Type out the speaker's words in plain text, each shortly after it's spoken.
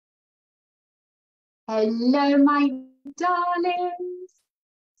Hello, my darlings.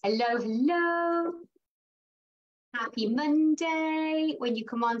 Hello, hello. Happy Monday. When you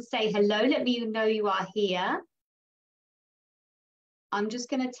come on, say hello. Let me know you are here. I'm just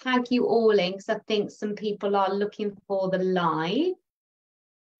going to tag you all in because I think some people are looking for the live.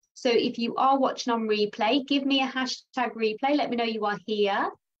 So if you are watching on replay, give me a hashtag replay. Let me know you are here.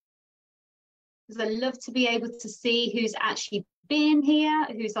 Because I love to be able to see who's actually been here,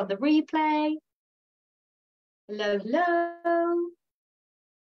 who's on the replay. Hello, hello.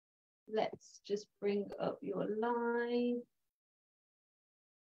 Let's just bring up your live.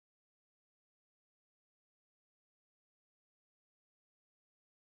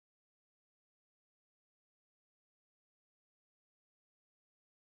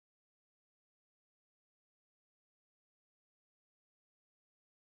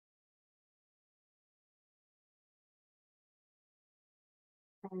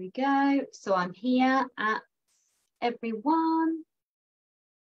 There we go. So I'm here at everyone.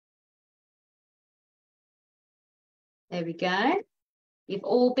 There we go. You've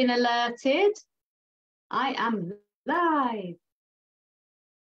all been alerted. I am live.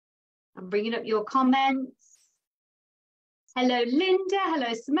 I'm bringing up your comments. Hello, Linda. Hello,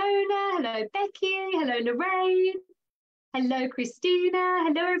 Simona. Hello, Becky. Hello, Lorraine. Hello, Christina.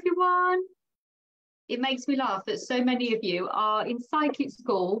 Hello, everyone. It makes me laugh that so many of you are in psychic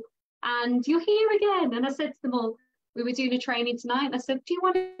school and you're here again. And I said to them all, we were doing a training tonight. And I said, do you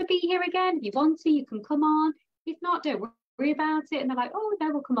want to be here again? If you want to, you can come on. If not, don't worry about it. And they're like, oh,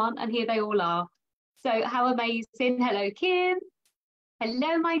 no, we'll come on. And here they all are. So how amazing. Hello, Kim.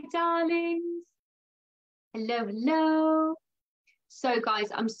 Hello, my darlings. Hello, hello. So guys,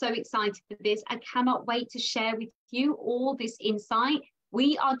 I'm so excited for this. I cannot wait to share with you all this insight.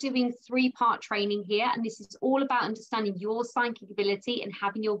 We are doing 3-part training here, and this is all about understanding your psychic ability and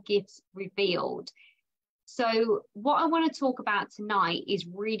having your gifts revealed. So what I want to talk about tonight is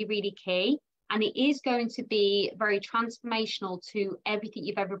really, really key, and it is going to be very transformational to everything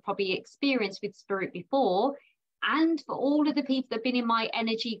you've ever probably experienced with spirit before. And for all of the people that have been in my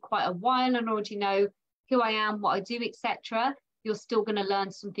energy quite a while and already know who I am, what I do, etc., you're still going to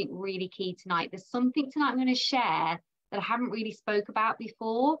learn something really key tonight. There's something tonight I'm going to share that I haven't really spoke about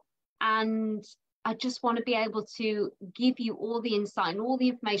before. And I just want to be able to give you all the insight and all the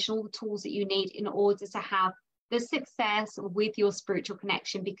information, all the tools that you need in order to have the success with your spiritual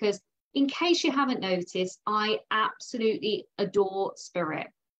connection. Because in case you haven't noticed, I absolutely adore spirit.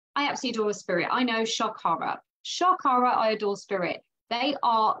 I absolutely adore spirit. I know, shock, horror. Shock, horror, I adore spirit. They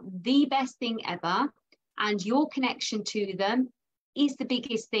are the best thing ever. And your connection to them is the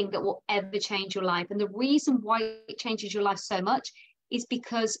biggest thing that will ever change your life. And the reason why it changes your life so much is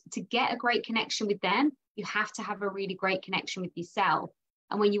because to get a great connection with them, you have to have a really great connection with yourself.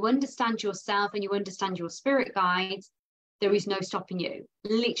 And when you understand yourself and you understand your spirit guides, there is no stopping you.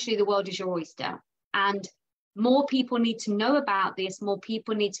 Literally, the world is your oyster. And more people need to know about this, more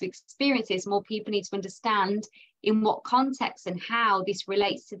people need to experience this, more people need to understand in what context and how this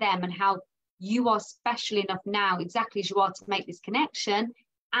relates to them and how you are special enough now, exactly as you are, to make this connection.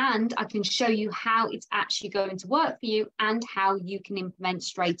 And I can show you how it's actually going to work for you and how you can implement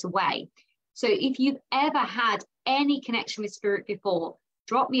straight away. So if you've ever had any connection with spirit before,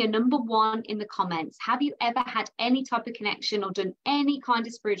 drop me a number 1 in the comments. Have you ever had any type of connection or done any kind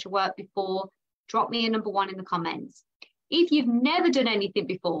of spiritual work before? Drop me a number 1 in the comments. If you've never done anything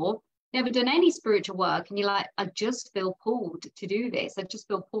before, never done any spiritual work, and you're like, I just feel pulled to do this, I just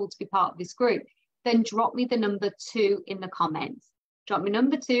feel pulled to be part of this group, then drop me the number 2 in the comments. Drop me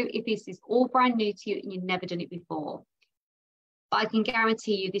number 2 if this is all brand new to you and you've never done it before. But I can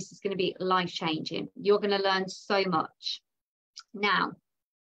guarantee you this is going to be life-changing. You're going to learn so much. Now,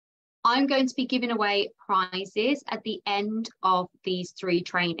 I'm going to be giving away prizes at the end of these 3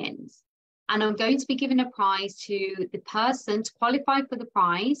 trainings. And I'm going to be giving a prize to the person. To qualify for the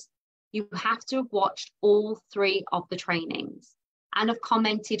prize, you have to have watched all 3 of the trainings and have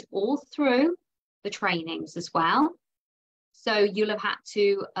commented all through the trainings as well. So you'll have had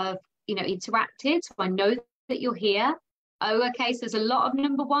to have, interacted. So I know that you're here. Oh, okay. So there's a lot of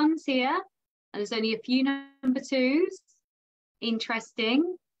number 1s here, and there's only a few number 2s.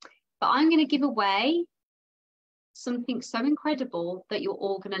 Interesting. But I'm going to give away something so incredible that you're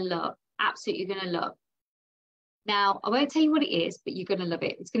all going to love. Absolutely going to love. Now, I won't tell you what it is, but you're going to love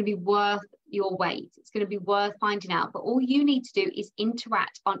it. It's going to be worth your wait. It's going to be worth finding out. But all you need to do is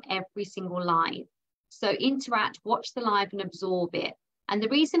interact on every single live. So interact, watch the live and absorb it. And the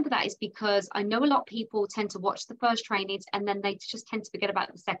reason for that is because I know a lot of people tend to watch the first trainings and then they just tend to forget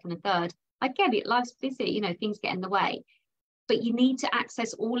about the second and third. I get it. Life's busy. Things get in the way. but you need to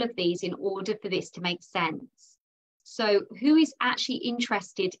access all of these in order for this to make sense. So who is actually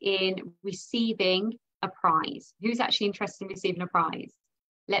interested in receiving a prize? Who's actually interested in receiving a prize?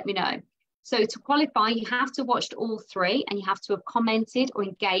 Let me know. So to qualify, you have to have watched all three and you have to have commented or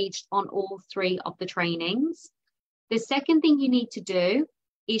engaged on all three of the trainings. The second thing you need to do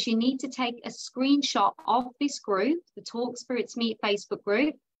is you need to take a screenshot of this group, the Talk Spirits Meet Facebook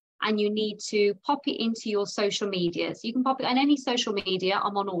group, and you need to pop it into your social media. So you can pop it on any social media.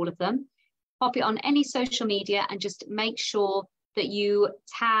 I'm on all of them. Pop it on any social media and just make sure that you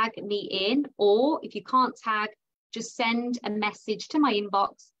tag me in, or if you can't tag, just send a message to my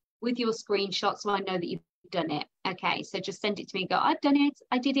inbox with your screenshot so I know that you've done it. Okay, so just send it to me and go, I've done it,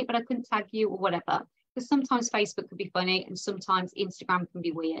 I did it, but I couldn't tag you or whatever. Because sometimes Facebook can be funny and sometimes Instagram can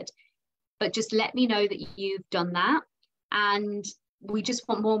be weird. But just let me know that you've done that. And we just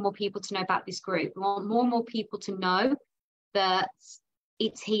want more and more people to know about this group. We want more and more people to know that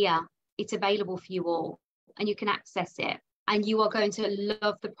it's here, it's available for you all, and you can access it. And you are going to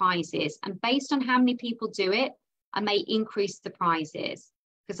love the prizes. And based on how many people do it, I may increase the prizes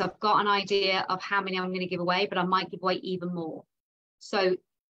because I've got an idea of how many I'm going to give away, but I might give away even more. So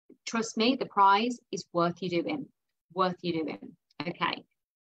trust me, the prize is worth you doing, Okay.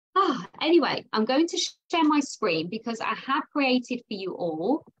 Anyway, I'm going to share my screen because I have created for you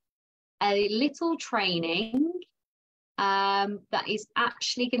all a little training that is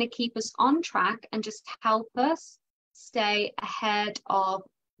actually going to keep us on track and just help us stay ahead of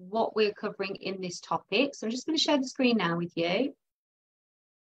what we're covering in this topic. So I'm just going to share the screen now with you.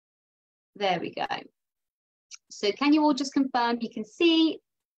 There we go. So can you all just confirm you can see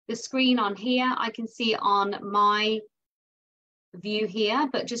the screen on here? I can see on my view here,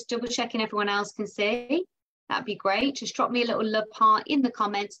 but just double checking everyone else can see. That'd be great. Just drop me a little love heart in the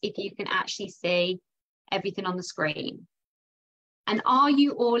comments if you can actually see everything on the screen. And are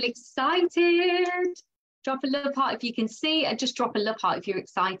you all excited? Drop a love heart if you can see, and just drop a love heart if you're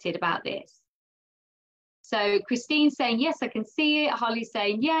excited about this. So Christine's saying, yes, I can see it. Holly's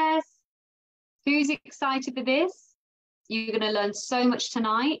saying, yes. Who's excited for this? You're going to learn so much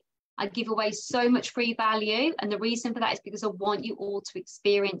tonight. I give away so much free value. And the reason for that is because I want you all to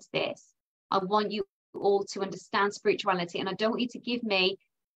experience this. I want you all to understand spirituality. And I don't want you to give me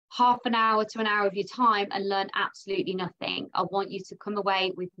half an hour to an hour of your time and learn absolutely nothing. I want you to come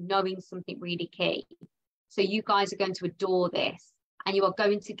away with knowing something really key. So you guys are going to adore this, and you are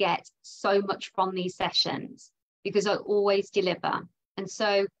going to get so much from these sessions because I always deliver. And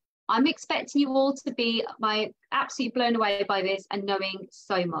so I'm expecting you all to be absolutely blown away by this and knowing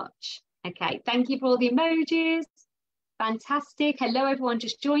so much. Okay, thank you for all the emojis. Fantastic. Hello, everyone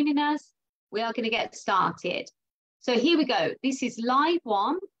just joining us. We are going to get started. So here we go. This is live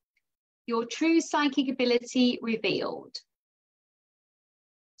one, your true psychic ability revealed.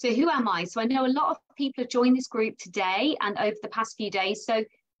 So who am I? So I know a lot of people have joined this group today and over the past few days. So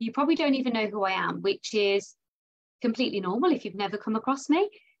you probably don't even know who I am, which is completely normal if you've never come across me.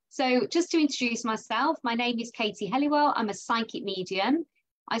 So just to introduce myself, my name is Katie Helliwell. I'm a psychic medium.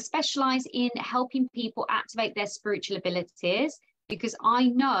 I specialize in helping people activate their spiritual abilities because I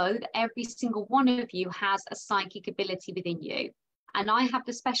know that every single one of you has a psychic ability within you. And I have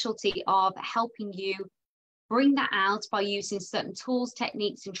the specialty of helping you bring that out by using certain tools,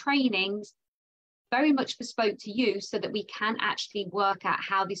 techniques, and trainings, very much bespoke to you so that we can actually work out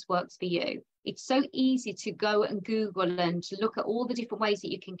how this works for you. It's so easy to go and Google and to look at all the different ways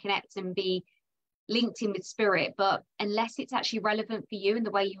that you can connect and be linked in with spirit, but unless it's actually relevant for you and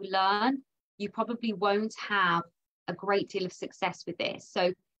the way you learn, you probably won't have a great deal of success with this.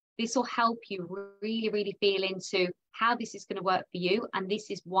 So this will help you really, really feel into how this is going to work for you. And this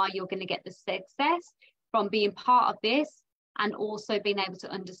is why you're going to get the success from being part of this and also being able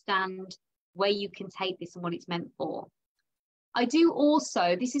to understand where you can take this and what it's meant for. I do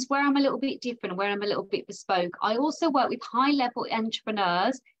also, this is where I'm a little bit different, where I'm a little bit bespoke. I also work with high-level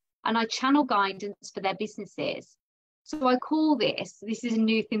entrepreneurs and I channel guidance for their businesses. So I call this is a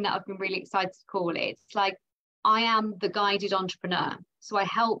new thing that I've been really excited to call it. It's like, I am the guided entrepreneur. So I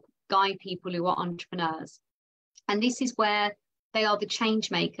help guide people who are entrepreneurs. And this is where they are the change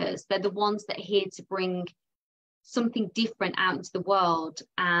makers. They're the ones that are here to bring something different out into the world,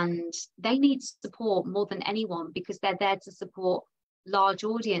 and they need support more than anyone because they're there to support large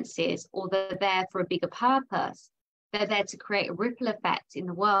audiences, or they're there for a bigger purpose. They're there to create a ripple effect in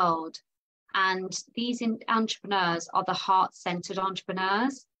the world. And these entrepreneurs are the heart-centered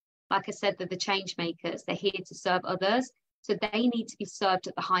entrepreneurs. Like I said, they're the change makers. They're here to serve others. So they need to be served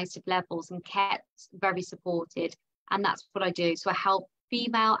at the highest of levels and kept very supported. And that's what I do. So I help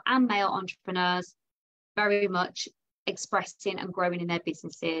female and male entrepreneurs very much expressing and growing in their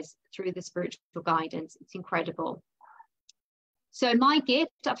businesses through the spiritual guidance. It's incredible. So my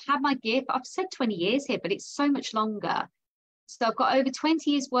gift, I've had my gift, I've said 20 years here, but it's so much longer. So I've got over 20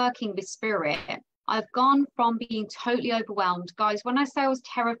 years working with spirit. I've gone from being totally overwhelmed. Guys, when I say I was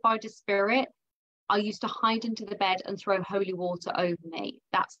terrified of spirit, I used to hide under the bed and throw holy water over me.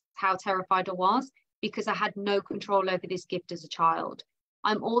 That's how terrified I was, because I had no control over this gift as a child.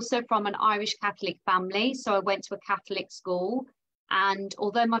 I'm also from an Irish Catholic family, so I went to a Catholic school. And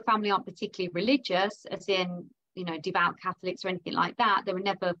although my family aren't particularly religious, as in, you know, devout Catholics or anything like that, they were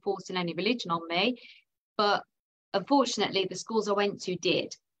never forcing any religion on me. But unfortunately, the schools I went to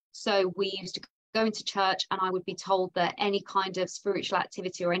did. So we used to go into church and I would be told that any kind of spiritual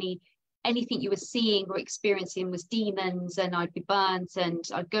activity or anything you were seeing or experiencing was demons, and I'd be burnt and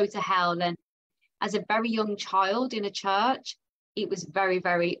I'd go to hell. And as a very young child in a church, it was very,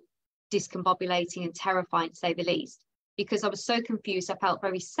 very discombobulating and terrifying, to say the least, because I was so confused. I felt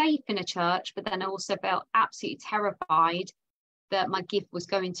very safe in a church, but then I also felt absolutely terrified that my gift was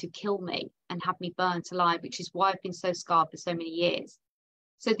going to kill me and have me burnt alive, which is why I've been so scarred for so many years.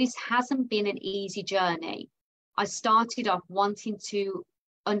 So this hasn't been an easy journey. I started off wanting to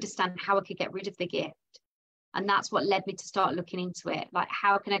understand how I could get rid of the gift. And that's what led me to start looking into it. Like,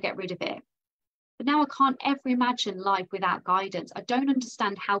 how can I get rid of it? But now I can't ever imagine life without guidance. I don't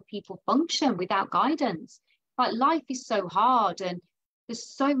understand how people function without guidance. Like, life is so hard and there's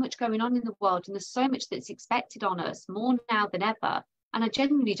so much going on in the world and there's so much that's expected on us, more now than ever. And I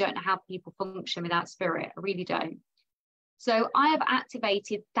genuinely don't know how people function without spirit. I really don't. So I have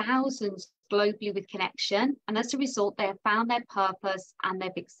activated thousands globally with connection. And as a result, they have found their purpose and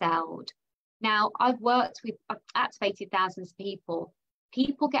they've excelled. Now, I've activated thousands of people.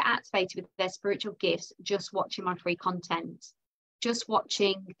 People get activated with their spiritual gifts just watching my free content, just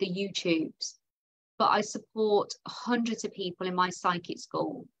watching the YouTubes. But I support hundreds of people in my psychic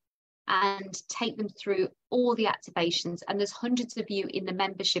school and take them through all the activations. And there's hundreds of you in the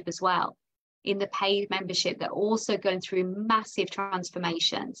membership as well, in the paid membership, that are also going through massive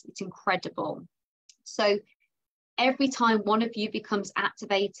transformations. It's incredible. So every time one of you becomes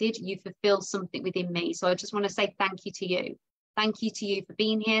activated, you fulfill something within me. So I just want to say thank you to you. Thank you to you for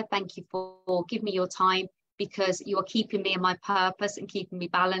being here. Thank you for giving me your time, because you are keeping me in my purpose and keeping me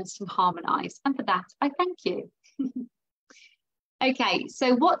balanced and harmonized. And for that, I thank you. Okay,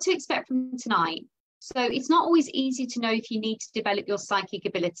 so what to expect from tonight? So it's not always easy to know if you need to develop your psychic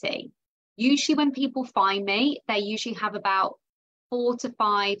ability. Usually when people find me, they usually have about 4 to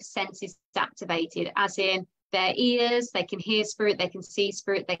 5 senses activated, as in their ears, they can hear spirit, they can see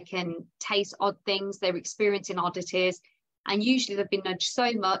spirit, they can taste odd things, they're experiencing oddities. And usually they've been nudged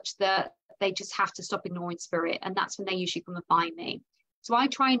so much that they just have to stop ignoring spirit. And that's when they usually come and find me. So I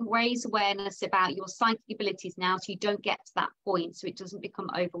try and raise awareness about your psychic abilities now, so you don't get to that point, so it doesn't become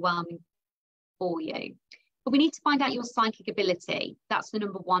overwhelming for you. But we need to find out your psychic ability. That's the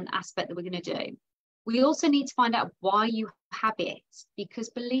number one aspect that we're going to do. We also need to find out why you have it, because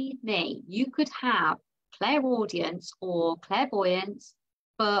believe me, you could have clairaudience or clairvoyance,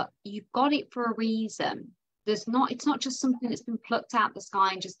 but you've got it for a reason. It's not just something that's been plucked out the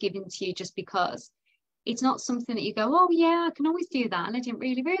sky and just given to you just because. It's not something that you go, oh yeah, I can always do that, and I didn't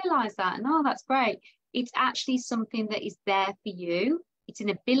really realize that, and oh, that's great. It's actually something that is there for you. It's an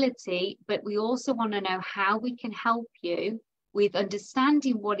ability, but we also want to know how we can help you with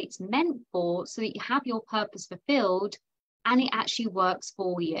understanding what it's meant for, so that you have your purpose fulfilled and it actually works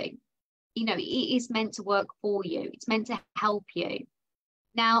for you. You know, it is meant to work for you. It's meant to help you.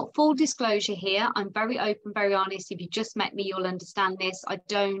 Now, full disclosure here, I'm very open, very honest. If you just met me, you'll understand this. I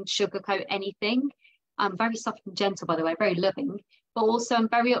don't sugarcoat anything. I'm very soft and gentle, by the way, very loving, but also I'm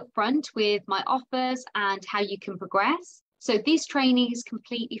very upfront with my offers and how you can progress. So this training is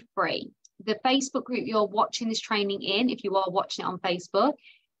completely free. The Facebook group you're watching this training in, if you are watching it on Facebook,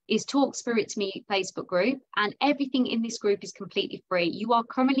 is Talk Spirit to Me Facebook group, and everything in this group is completely free. You are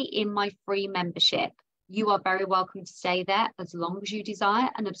currently in my free membership. You are very welcome to stay there as long as you desire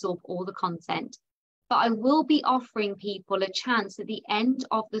and absorb all the content. But I will be offering people a chance at the end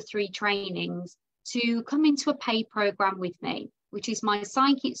of the 3 trainings to come into a paid program with me, which is my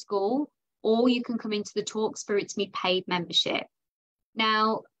psychic school, or you can come into the Talk Spirit to Me paid membership.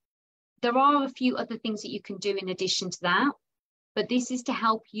 Now, there are a few other things that you can do in addition to that, but this is to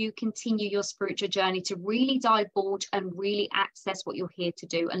help you continue your spiritual journey, to really divulge and really access what you're here to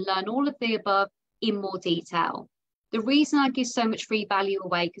do and learn all of the above in more detail. The reason I give so much free value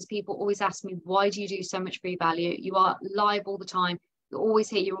away, because people always ask me, why do you do so much free value? You are live all the time. You're always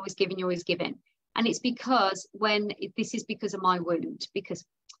here. You're always giving. You're always giving. And it's because this is because of my wound, because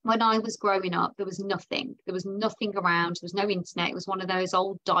when I was growing up, there was nothing around. There was no internet. It was one of those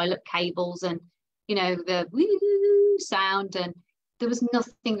old dial-up cables, and, you know, the woo sound, and there was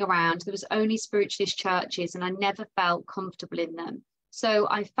nothing around. There was only spiritualist churches, and I never felt comfortable in them. So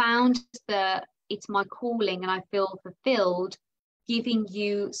I found that it's my calling, and I feel fulfilled giving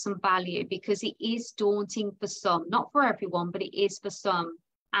you some value, because it is daunting for some, not for everyone, but it is for some.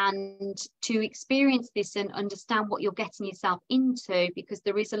 And to experience this and understand what you're getting yourself into, because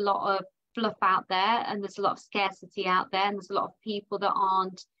there is a lot of fluff out there, and there's a lot of scarcity out there, and there's a lot of people that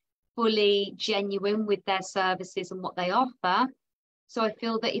aren't fully genuine with their services and what they offer. So I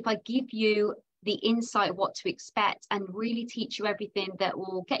feel that if I give you the insight of what to expect and really teach you everything that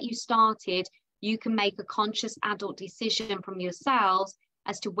will get you started, you can make a conscious adult decision from yourselves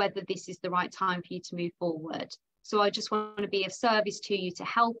as to whether this is the right time for you to move forward. So I just want to be of service to you to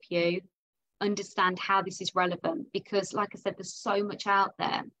help you understand how this is relevant, because like I said, there's so much out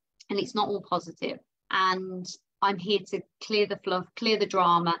there and it's not all positive. And I'm here to clear the fluff, clear the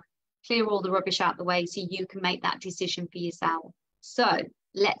drama, clear all the rubbish out the way so you can make that decision for yourself. So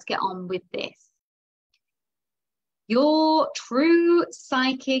let's get on with this. Your true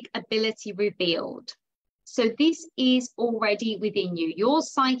psychic ability revealed. So this is already within you. Your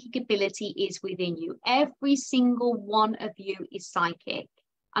psychic ability is within you. Every single one of you is psychic.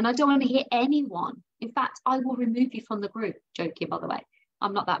 And I don't want to hear anyone. In fact, I will remove you from the group. Joking, by the way.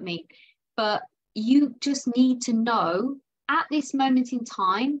 I'm not that mean. But you just need to know at this moment in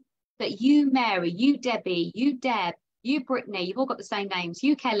time that you, Mary, you, Debbie, you, Deb, you, Brittany, you've all got the same names,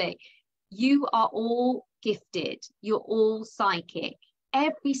 you, Kelly, you are all gifted. You're all psychic.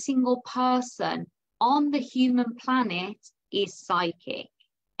 Every single person on the human planet is psychic.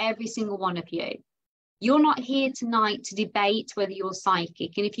 Every single one of you. You're not here tonight to debate whether you're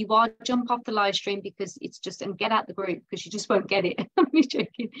psychic. And if you are, jump off the live stream, because it's just, and get out the group, because you just won't get it. I'm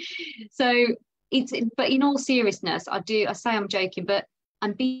joking. So but in all seriousness, I say I'm joking, but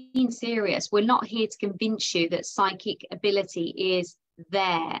I'm being serious. We're not here to convince you that psychic ability is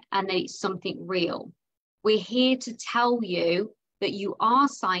there and that it's something real. We're here to tell you that you are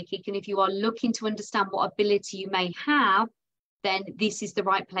psychic, and if you are looking to understand what ability you may have, then this is the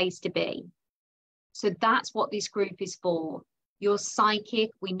right place to be. So that's what this group is for. You're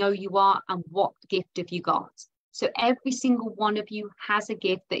psychic, we know you are, and what gift have you got? So every single one of you has a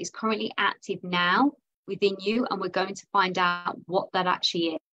gift that is currently active now within you, and we're going to find out what that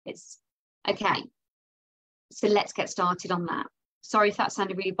actually is. Okay, so let's get started on that. Sorry if that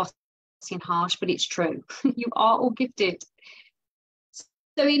sounded really bossy and harsh, but it's true. You are all gifted.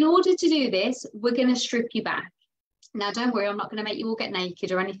 So in order to do this, we're going to strip you back. Now, don't worry, I'm not going to make you all get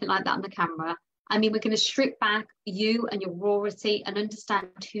naked or anything like that on the camera. I mean, we're going to strip back you and your rawity and understand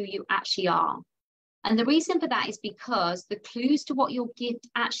who you actually are. And the reason for that is because the clues to what your gift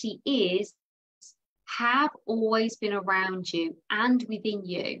actually is have always been around you and within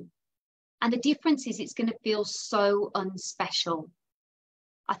you. And the difference is it's going to feel so unspecial.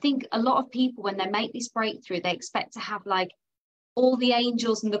 I think a lot of people, when they make this breakthrough, they expect to have like all the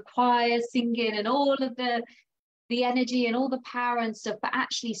angels and the choir singing and all of the energy and all the power and stuff, but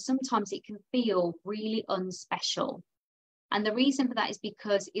actually sometimes it can feel really unspecial. And the reason for that is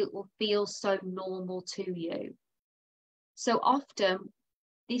because it will feel so normal to you. So often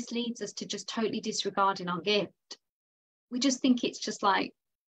this leads us to just totally disregarding our gift. We just think it's just like,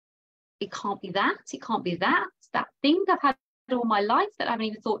 it can't be that, it can't be that, it's that thing I've had all my life that I haven't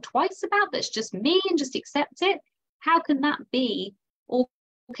even thought twice about, that's just me, and just accept it. How can that be all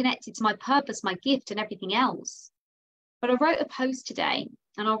connected to my purpose, my gift, and everything else? But I wrote a post today,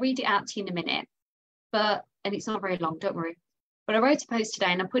 and I'll read it out to you in a minute, and it's not very long, don't worry. But I wrote a post today,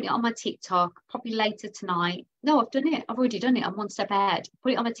 and I'm putting it on my TikTok, probably later tonight. No, I've done it. I've already done it. I'm one step ahead.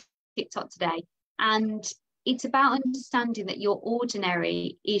 Put it on my TikTok today. And it's about understanding that your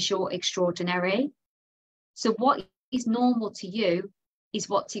ordinary is your extraordinary. So what is normal to you is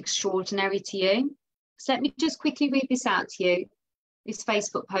what's extraordinary to you. So let me just quickly read this out to you, this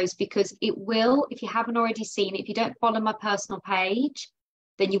Facebook post, because it will, if you haven't already seen it, if you don't follow my personal page,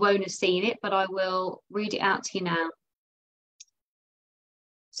 then you won't have seen it, but I will read it out to you now.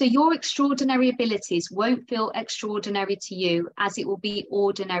 So your extraordinary abilities won't feel extraordinary to you, as it will be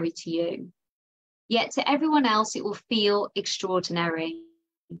ordinary to you. Yet to everyone else, it will feel extraordinary.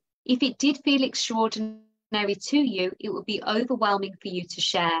 If it did feel extraordinary to you, it would be overwhelming for you to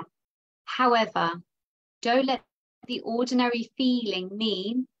share. However, don't let the ordinary feeling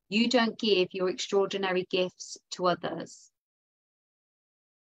mean you don't give your extraordinary gifts to others.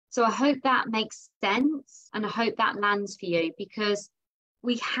 So I hope that makes sense, and I hope that lands for you, because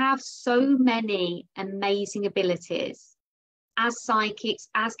we have so many amazing abilities as psychics,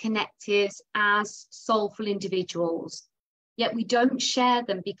 as connectives, as soulful individuals, yet we don't share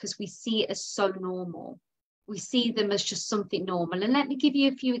them because we see it as so normal. We see them as just something normal. And let me give you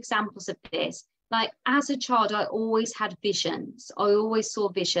a few examples of this. Like, as a child, I always had visions. I always saw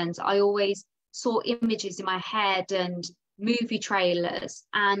visions. I always saw images in my head and movie trailers.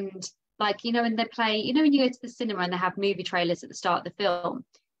 And like, you know, when they play, you know, when you go to the cinema and they have movie trailers at the start of the film,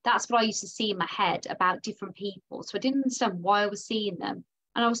 that's what I used to see in my head about different people. So I didn't understand why I was seeing them.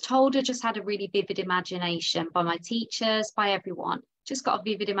 And I was told I just had a really vivid imagination by my teachers, by everyone, just got a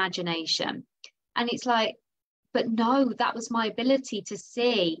vivid imagination. And it's like, but no, that was my ability to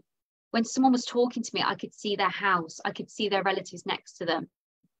see. When someone was talking to me, I could see their house. I could see their relatives next to them.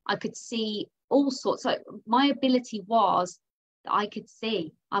 I could see all sorts. So my ability was that I could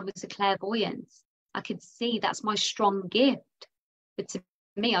see. I was a clairvoyance. I could see. That's my strong gift. But to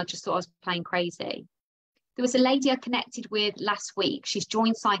me, I just thought I was playing crazy. There was a lady I connected with last week. She's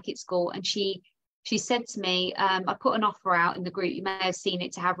joined Psychic School, and she said to me, I put an offer out in the group. You may have seen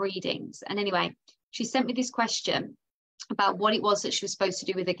it, to have readings. And anyway, she sent me this question about what it was that she was supposed to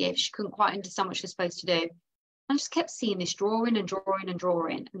do with a gift. She couldn't quite understand what she was supposed to do. I just kept seeing this drawing and drawing and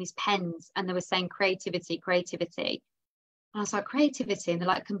drawing, and these pens, and they were saying creativity, creativity. And I was like, creativity? And they're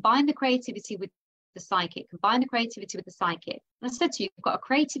like, combine the creativity with the psychic, combine the creativity with the psychic. And I said to you, you've got a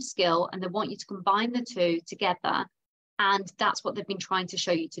creative skill, and they want you to combine the two together. And that's what they've been trying to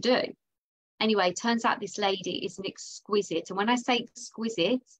show you to do. Anyway, turns out this lady is an exquisite. And when I say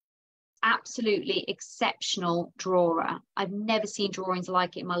exquisite, absolutely exceptional drawer. I've never seen drawings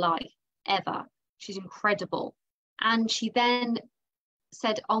like it in my life, ever. She's incredible. And she then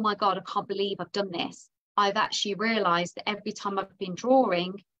said, oh my God, I can't believe I've done this. I've actually realized that every time I've been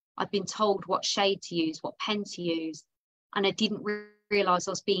drawing, I've been told what shade to use, what pen to use. And I didn't realize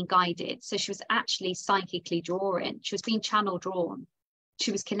I was being guided. So she was actually psychically drawing. She was being channel drawn.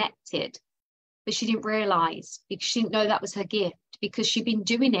 She was connected, but she didn't realize, because she didn't know that was her gift, because she'd been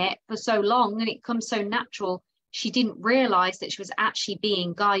doing it for so long and it comes so natural. She didn't realize that she was actually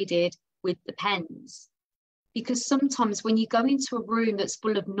being guided with the pens. Because sometimes when you go into a room that's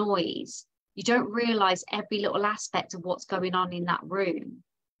full of noise, you don't realize every little aspect of what's going on in that room.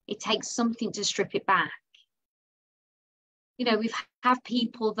 It takes something to strip it back. You know, we've had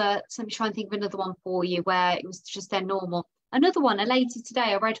people that, so I'm trying to think of another one for you where it was just their normal. Another one, a lady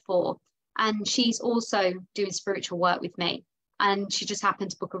today I read for, and she's also doing spiritual work with me. And she just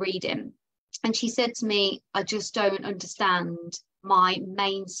happened to book a reading. And she said to me, I just don't understand my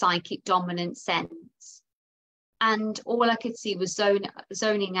main psychic dominant sense. And all I could see was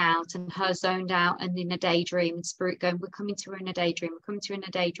zoning out, and her zoned out and in a daydream, and spirit going, we're coming to her in a daydream, we're coming to her in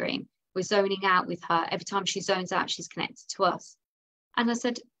a daydream. We're zoning out with her. Every time she zones out, she's connected to us. And I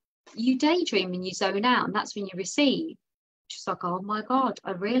said, you daydream and you zone out, and that's when you receive. She's like, oh my God,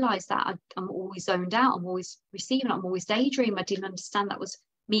 I realized that I'm always zoned out. I'm always receiving. I'm always daydreaming. I didn't understand that was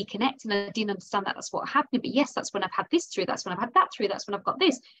me connecting. I didn't understand that that's what happened. But yes, that's when I've had this through. That's when I've had that through. That's when I've got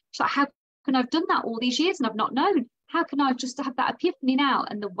this. She's like, how can I have done that all these years and I've not known? How can I just have that epiphany now?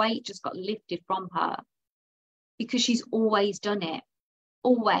 And the weight just got lifted from her, because she's always done it.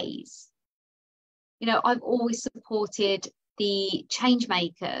 Always. You know, I've always supported the change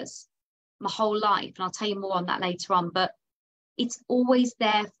makers my whole life. And I'll tell you more on that later on. But it's always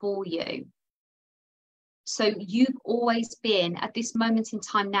there for you. So you've always been, at this moment in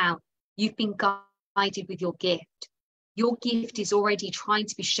time now, you've been guided with your gift. Your gift is already trying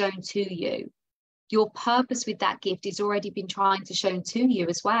to be shown to you. Your purpose with that gift is already been trying to shown to you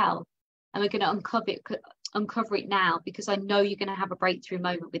as well. And we're going to uncover it now, because I know you're going to have a breakthrough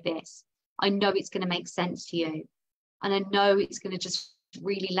moment with this. I know it's going to make sense to you. And I know it's going to just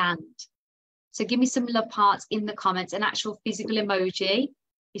really land. So give me some love hearts in the comments. An actual physical emoji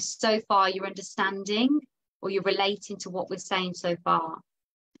if so far you're understanding or you're relating to what we're saying so far.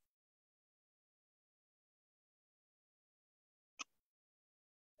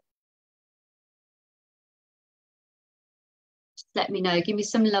 Just let me know. Give me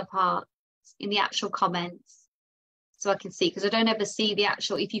some love hearts in the actual comments so I can see, because I don't ever see the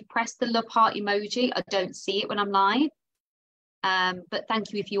actual, if you press the love heart emoji, I don't see it when I'm live. But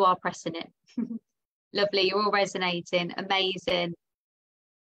thank you if you are pressing it. Lovely, you're all resonating. Amazing.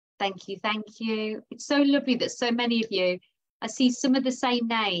 Thank you, thank you. It's so lovely that so many of you, I see some of the same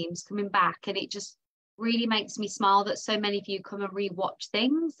names coming back, and it just really makes me smile that so many of you come and rewatch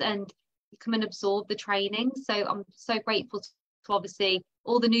things and you come and absorb the training. So I'm so grateful to obviously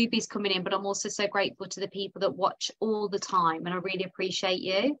all the newbies coming in, but I'm also so grateful to the people that watch all the time, and I really appreciate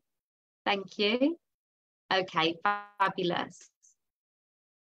you. Thank you. Okay, fabulous.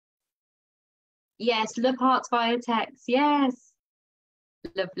 Yes, love hearts via text. Yes.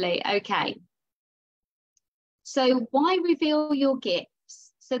 Lovely. Okay. So why reveal your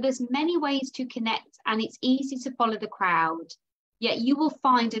gifts? So there's many ways to connect and it's easy to follow the crowd. Yet you will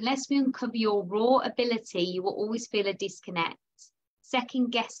find unless we uncover your raw ability, you will always feel a disconnect,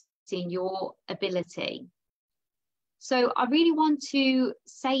 second guessing your ability. So I really want to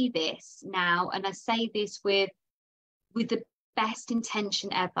say this now, and I say this with the best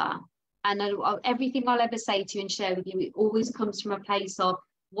intention ever. And everything I'll ever say to you and share with you, it always comes from a place of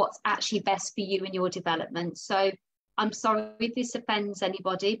what's actually best for you and your development. So I'm sorry if this offends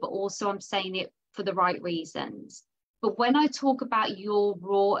anybody, but also I'm saying it for the right reasons. But when I talk about your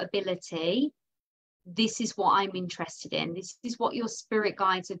raw ability, this is what I'm interested in. This is what your spirit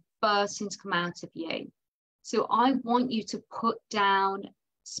guides are bursting to come out of you. So I want you to put down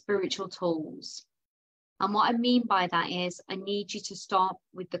spiritual tools. And what I mean by that is I need you to stop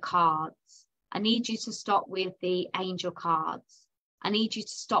with the cards. I need you to stop with the angel cards. I need you to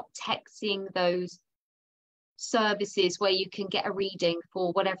stop texting those services where you can get a reading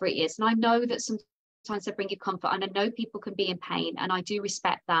for whatever it is. And I know that sometimes they bring you comfort, and I know people can be in pain, and I do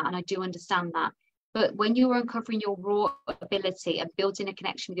respect that and I do understand that. But when you're uncovering your raw ability and building a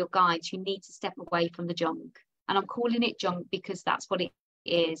connection with your guides, you need to step away from the junk. And I'm calling it junk because that's what it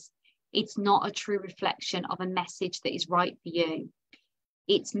is. It's not a true reflection of a message that is right for you.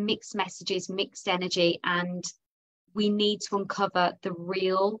 It's mixed messages, mixed energy, and we need to uncover the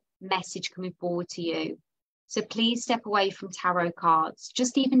real message coming forward to you. So please step away from tarot cards,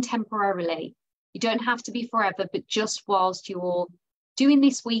 just even temporarily. You don't have to be forever, but just whilst you're doing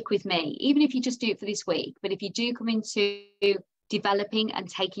this week with me, even if you just do it for this week. But if you do come into developing and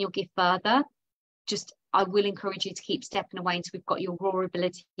taking your gift further, I will encourage you to keep stepping away until we've got your raw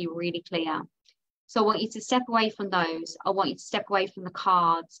ability really clear. So I want you to step away from those. I want you to step away from the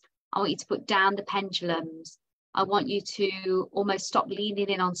cards. I want you to put down the pendulums. I want you to almost stop leaning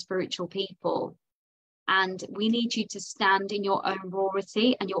in on spiritual people. And we need you to stand in your own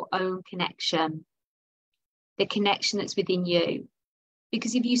rawity and your own connection, the connection that's within you.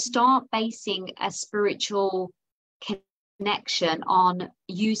 Because if you start basing a spiritual connection on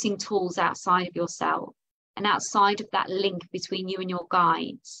using tools outside of yourself and outside of that link between you and your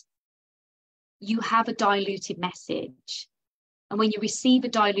guides, you have a diluted message. And when you receive a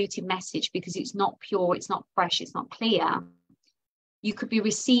diluted message, because it's not pure, it's not fresh, it's not clear, you could be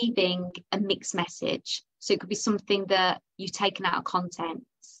receiving a mixed message. So it could be something that you've taken out of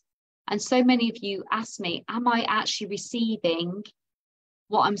context. And so many of you ask me, am I actually receiving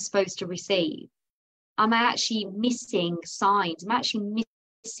what I'm supposed to receive? Am I actually missing signs? Am I actually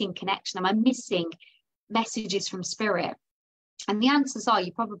missing connection? Am I missing messages from spirit? And the answers are,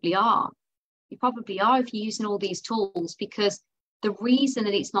 you probably are. You probably are if you're using all these tools, because the reason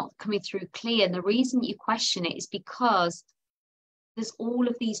that it's not coming through clear and the reason you question it is because there's all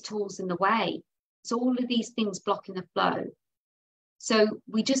of these tools in the way. There's all of these things blocking the flow. So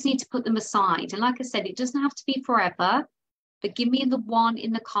we just need to put them aside. And like I said, it doesn't have to be forever, but give me the one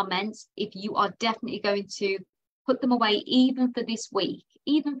in the comments if you are definitely going to put them away even for this week,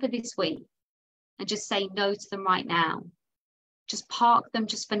 and just say no to them right now. Just park them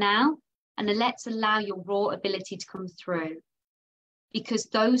just for now, and then let's allow your raw ability to come through, because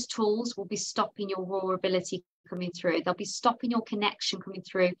those tools will be stopping your raw ability coming through. They'll be stopping your connection coming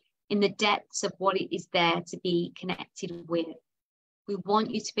through in the depths of what it is there to be connected with. We want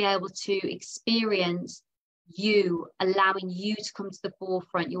you to be able to experience you, allowing you to come to the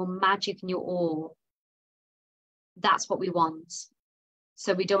forefront, your magic and your awe. That's what we want.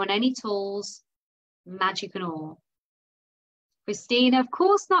 So we don't want any tools, magic and awe. Christina, of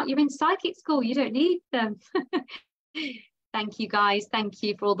course not. You're in psychic school. You don't need them. Thank you, guys. Thank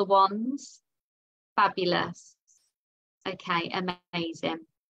you for all the ones. Fabulous. Okay, amazing.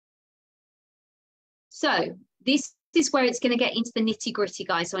 So this is where it's going to get into the nitty gritty,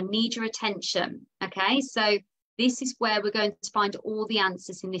 guys. So I need your attention. Okay, so this is where we're going to find all the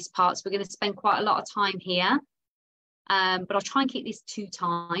answers in this part. So we're going to spend quite a lot of time here. But I'll try and keep this 2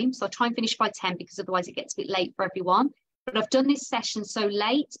 times. So I'll try and finish by 10 because otherwise it gets a bit late for everyone. But I've done this session so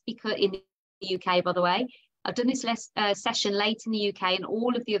late because in the UK, by the way, I've done this session late in the UK and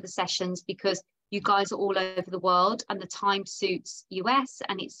all of the other sessions because you guys are all over the world and the time suits US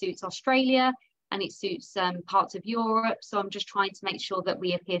and it suits Australia and it suits parts of Europe. So I'm just trying to make sure that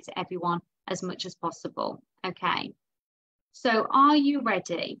we appear to everyone as much as possible. Okay, so are you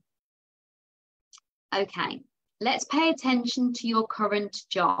ready? Okay, let's pay attention to your current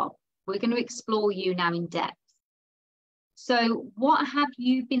job. We're going to explore you now in depth. So what have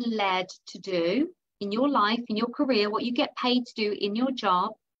you been led to do in your life, in your career, what you get paid to do in your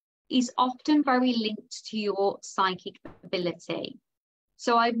job is often very linked to your psychic ability.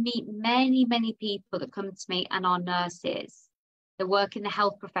 So I meet many, many people that come to me and are nurses. They work in the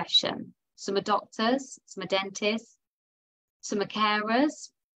health profession. Some are doctors, some are dentists, some are carers,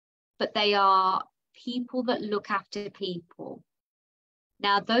 but they are people that look after people.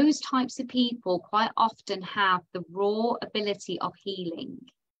 Now, those types of people quite often have the raw ability of healing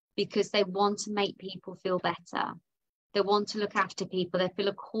because they want to make people feel better. They want to look after people. They feel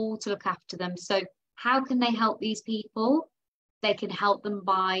a call to look after them. So how can they help these people? They can help them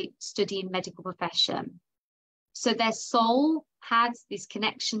by studying medical profession. So their soul has this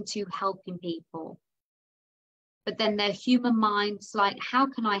connection to helping people. But then their human mind's like, how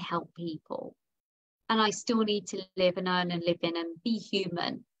can I help people? And I still need to live and earn and live in and be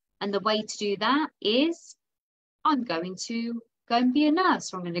human. And the way to do that is I'm going to go and be a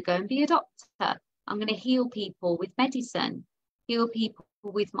nurse, or I'm going to go and be a doctor. I'm going to heal people with medicine, heal people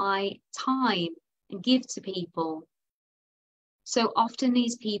with my time and give to people. So often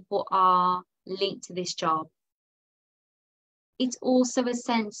these people are linked to this job. It's also a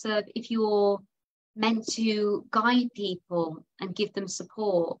sense of if you're meant to guide people and give them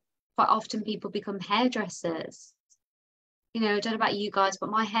support, quite often people become hairdressers. You know, I don't know about you guys, but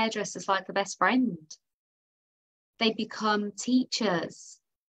my hairdresser's like a best friend. They become teachers.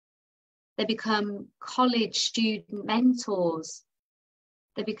 They become college student mentors.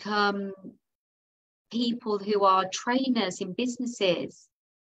 They become people who are trainers in businesses.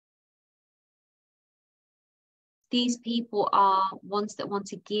 These people are ones that want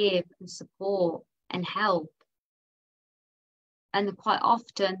to give and support and help. And quite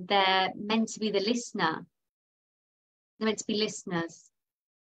often they're meant to be the listener. They're meant to be listeners,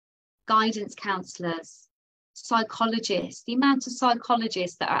 guidance counsellors, psychologists. The amount of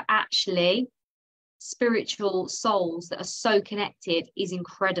psychologists that are actually spiritual souls that are so connected is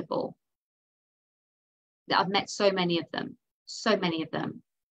incredible. I've met so many of them, so many of them.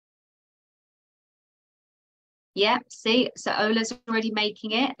 Yeah, see, so Ola's already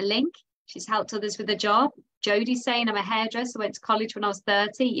making it a link. She's helped others with a job. Jodie's saying I'm a hairdresser, went to college when I was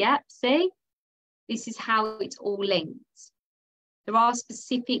 30. Yep, see, this is how it's all linked. There are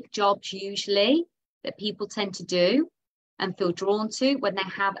specific jobs usually that people tend to do and feel drawn to when they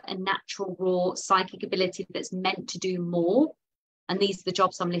have a natural raw psychic ability that's meant to do more. And these are the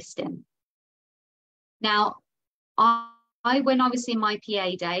jobs I'm listing. Now, when I was in my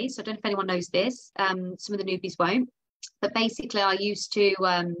PA days, so I don't know if anyone knows this, some of the newbies won't, but basically I used to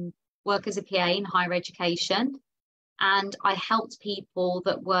work as a PA in higher education, and I helped people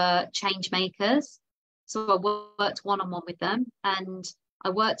that were change makers. So I worked one-on-one with them, and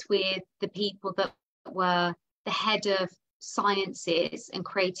I worked with the people that were the head of sciences and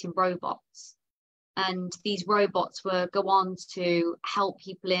creating robots. And these robots were go on to help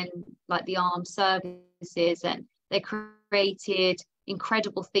people in like the armed services, and they created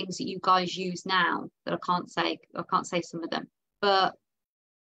incredible things that you guys use now that I can't say some of them, but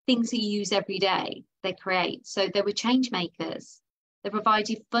things that you use every day they create. So they were change makers. They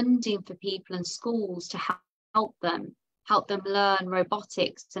provided funding for people and schools to help them learn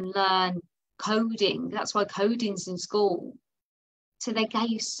robotics and learn coding. That's why coding's in school. So they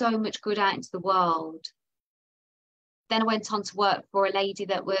gave so much good out into the world. Then I went on to work for a lady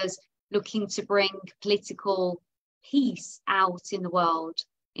that was looking to bring political peace out in the world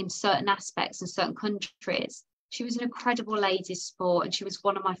in certain aspects in certain countries. She was an incredible lady sport, and she was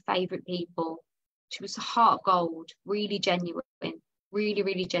one of my favourite people. She was a heart of gold, really genuine, really,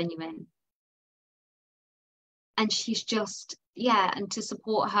 really genuine. And she's just, yeah, and to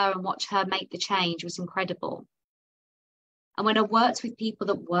support her and watch her make the change was incredible. And when I worked with people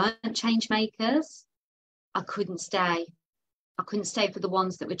that weren't change makers, I couldn't stay. I couldn't stay for the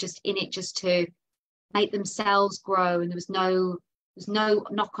ones that were just in it just to make themselves grow, and there was no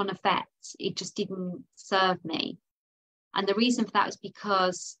knock-on effect. It just didn't serve me. And the reason for that is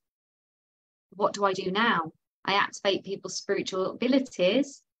because what do I do now? I activate people's spiritual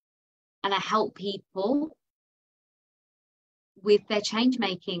abilities and I help people with their change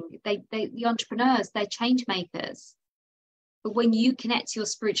making. The entrepreneurs, they're change makers. But when you connect to your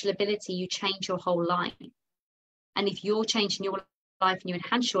spiritual ability, you change your whole life. And if you're changing your life and you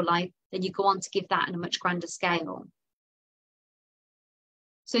enhance your life, then you go on to give that on a much grander scale.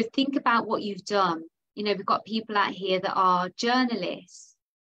 So think about what you've done. You know, we've got people out here that are journalists,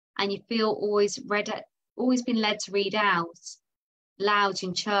 and you feel always been led to read out loud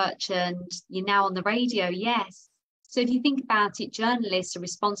in church, and you're now on the radio. Yes. So if you think about it, journalists are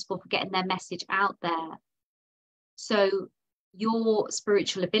responsible for getting their message out there. So your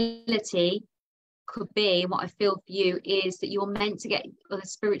spiritual ability could be, and what I feel for you, is that you're meant to get other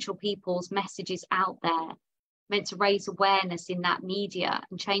spiritual people's messages out there, meant to raise awareness in that media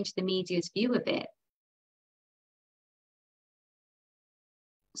and change the media's view of it.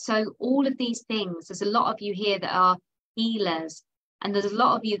 So all of these things, there's a lot of you here that are healers, and there's a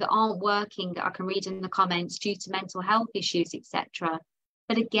lot of you that aren't working, that I can read in the comments, due to mental health issues, etc.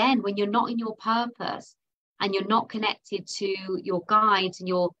 But again, when you're not in your purpose and you're not connected to your guides, and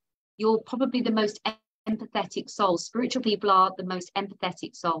you're probably the most empathetic souls. Spiritual people are the most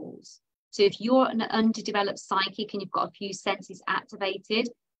empathetic souls. So if you're an underdeveloped psychic and you've got a few senses activated,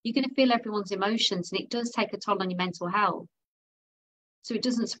 you're going to feel everyone's emotions, and it does take a toll on your mental health. So it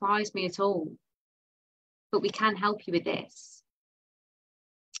doesn't surprise me at all. But we can help you with this.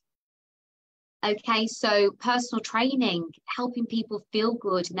 Okay, so personal training, helping people feel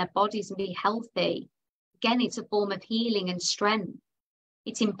good in their bodies and be healthy. Again, it's a form of healing and strength.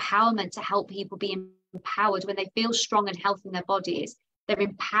 It's empowerment to help people be empowered when they feel strong and healthy in their bodies. They're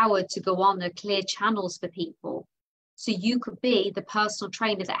empowered to go on. They're clear channels for people. So you could be the personal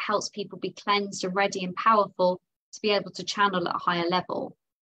trainer that helps people be cleansed and ready and powerful to be able to channel at a higher level.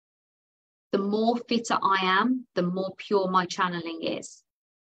 The more fitter I am, the more pure my channeling is.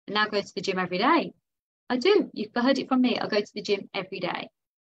 And now I go to the gym every day. I do. You've heard it from me. I go to the gym every day.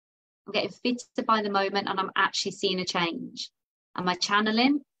 I'm getting fitter by the moment, and I'm actually seeing a change. And my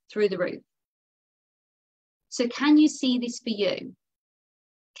channeling through the roof. So can you see this for you?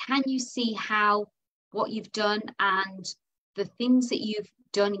 Can you see how what you've done and the things that you've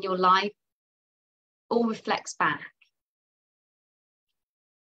done in your life all reflects back?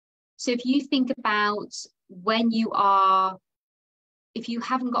 So if you think about when you are, if you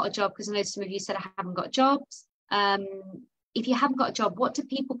haven't got a job, because I know some of you said I haven't got jobs. If you haven't got a job, what do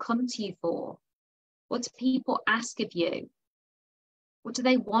people come to you for? What do people ask of you? What do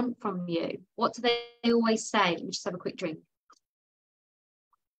they want from you? What do they always say? Let me just have a quick drink.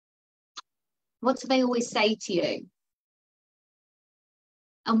 What do they always say to you?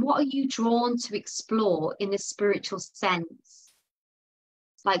 And what are you drawn to explore in the spiritual sense?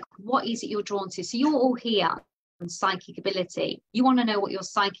 Like, what is it you're drawn to? So you're all here on psychic ability. You want to know what your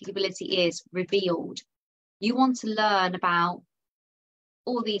psychic ability is revealed. You want to learn about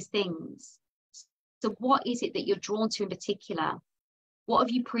all these things. So what is it that you're drawn to in particular? What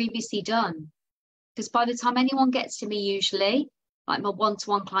have you previously done? Because by the time anyone gets to me, usually, like my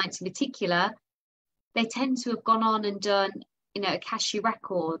one-to-one clients in particular, they tend to have gone on and done, Akasha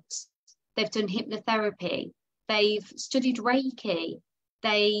records. They've done hypnotherapy. They've studied Reiki.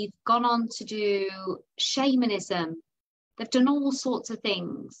 They've gone on to do shamanism. They've done all sorts of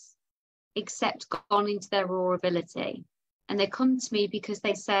things, except gone into their raw ability. And they come to me because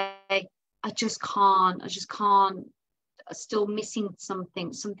they say, I just can't. I'm still missing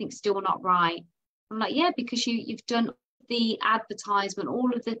something. Something's still not right. I'm like, yeah, because you've done the advertisement,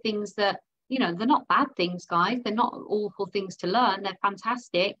 all of the things that, they're not bad things, guys. They're not awful things to learn. They're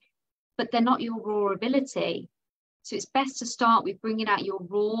fantastic, but they're not your raw ability. So it's best to start with bringing out your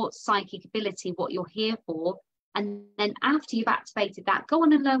raw psychic ability, what you're here for. And then after you've activated that, go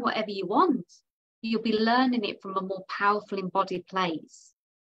on and learn whatever you want. You'll be learning it from a more powerful embodied place.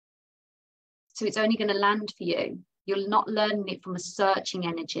 So it's only going to land for you. You're not learning it from a searching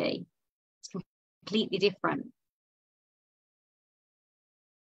energy. It's completely different.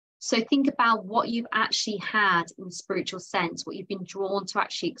 So think about what you've actually had in the spiritual sense, what you've been drawn to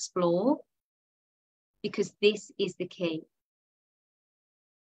actually explore, because this is the key.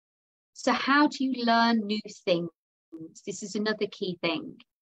 So how do you learn new things? This is another key thing.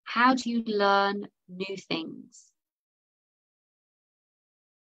 How do you learn new things?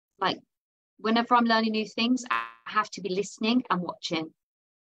 Like, whenever I'm learning new things, I have to be listening and watching.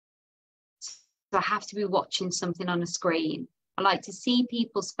 So I have to be watching something on a screen. I like to see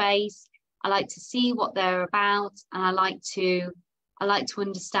people's face. I like to see what they're about, and I like to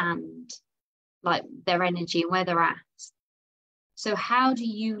understand like their energy and where they're at. So how do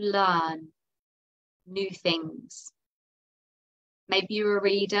you learn new things? Maybe you're a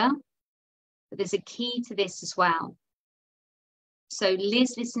reader, but there's a key to this as well. So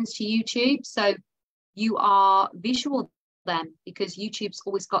Liz listens to YouTube, so you are visual then, because YouTube's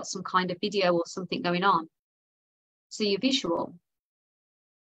always got some kind of video or something going on. So you're visual.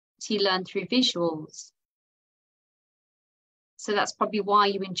 So you learn through visuals. So that's probably why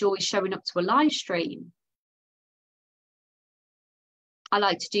you enjoy showing up to a live stream. I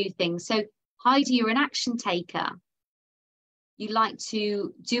like to do things. So Heidi, you're an action taker. You like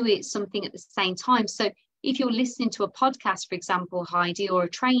to do something at the same time. So if you're listening to a podcast, for example, Heidi, or a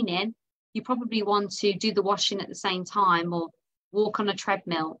training, you probably want to do the washing at the same time, or walk on a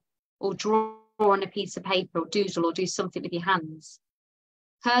treadmill, or draw on a piece of paper or doodle or do something with your hands.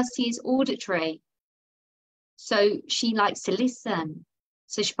 Kirsty is auditory. So she likes to listen.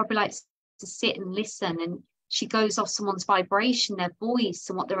 So she probably likes to sit and listen, and she goes off someone's vibration, their voice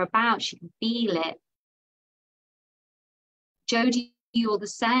and what they're about. She can feel it. Jodie, you're the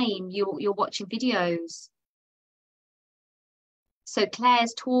same. You're watching videos. So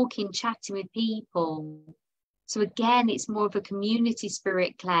Claire's talking, chatting with people. So again, it's more of a community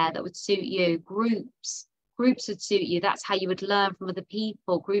spirit, Claire, that would suit you. Groups would suit you. That's how you would learn from other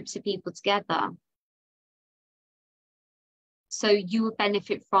people, groups of people together. So you would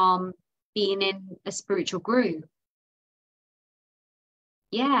benefit from being in a spiritual group.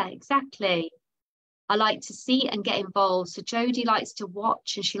 Yeah, exactly. I like to see and get involved. So Jodie likes to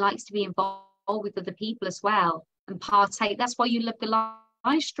watch and she likes to be involved with other people as well and partake. That's why you love the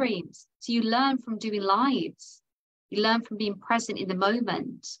live streams. So you learn from doing lives. You learn from being present in the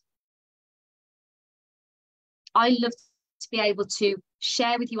moment. I love to be able to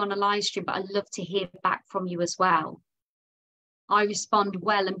share with you on a live stream, but I love to hear back from you as well. I respond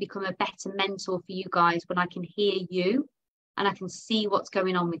well and become a better mentor for you guys when I can hear you and I can see what's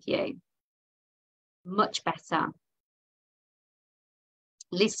going on with you. Much better.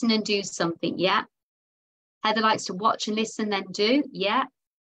 Listen and do something, yeah. Heather likes to watch and listen, then do, yeah.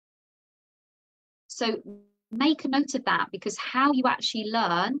 So make a note of that, because how you actually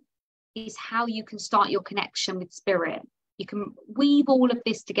learn is how you can start your connection with spirit. You can weave all of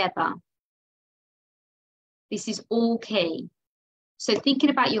this together. This is all key. So thinking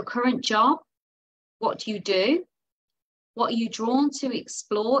about your current job, what do you do? What are you drawn to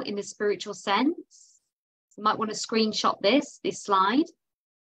explore in the spiritual sense? You might want to screenshot this slide.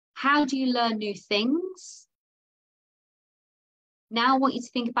 How do you learn new things? Now I want you to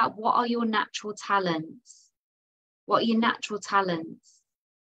think about, what are your natural talents? What are your natural talents?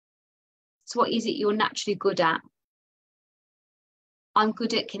 So what is it you're naturally good at? I'm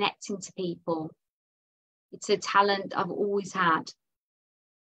good at connecting to people. It's a talent I've always had.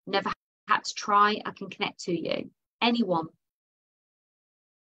 Never had to try, I can connect to you. Anyone.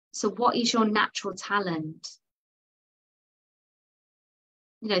 So what is your natural talent?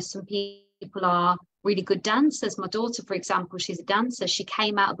 You know, some people are really good dancers. My daughter, for example, she's a dancer. She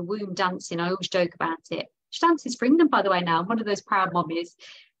came out of the womb dancing. I always joke about it. She dances for England, by the way, now. I'm one of those proud mommies.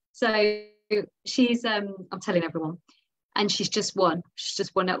 So she's, I'm telling everyone, and she's just won. She's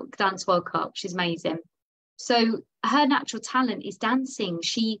just won at Dance World Cup. She's amazing. So her natural talent is dancing.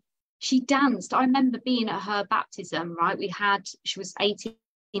 She danced. I remember being at her baptism, right? She was 18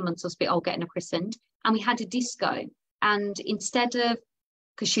 months or a bit old, getting her christened, and we had a disco. And instead of,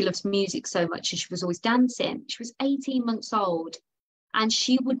 because she loves music so much and she was always dancing, she was 18 months old and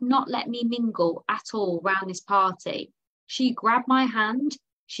she would not let me mingle at all around this party. She grabbed my hand,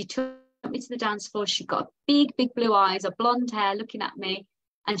 she took me to the dance floor, she got big blue eyes, a blonde hair looking at me,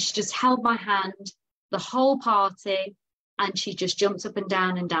 and she just held my hand the whole party, and she just jumped up and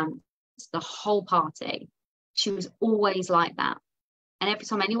down and danced the whole party. She was always like that. And every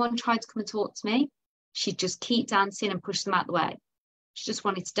time anyone tried to come and talk to me, she'd just keep dancing and push them out the way. She just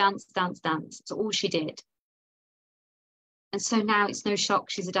wanted to dance, dance, dance. That's all she did. And so now it's no shock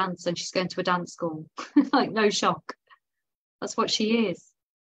she's a dancer and she's going to a dance school. Like, no shock. That's what she is.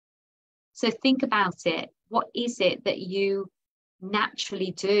 So think about it. What is it that you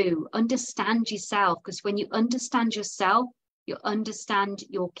naturally do? Understand yourself, because when you understand yourself, you understand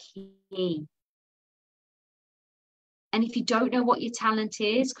your key. And if you don't know what your talent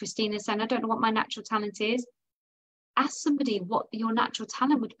is, Christina's saying, I don't know what my natural talent is. Ask somebody what your natural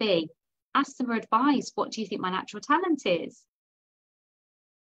talent would be. Ask them for advice. What do you think my natural talent is?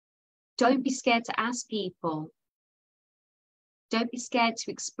 Don't be scared to ask people. Don't be scared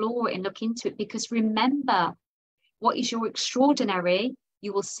to explore it and look into it, because remember, what is your extraordinary,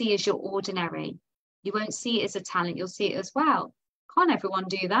 you will see as your ordinary. You won't see it as a talent, you'll see it as, well, can't everyone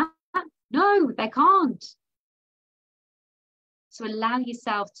do that? No, they can't. So allow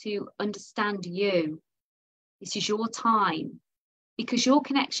yourself to understand you. This is your time, because your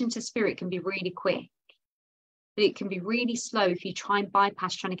connection to spirit can be really quick, but it can be really slow if you try and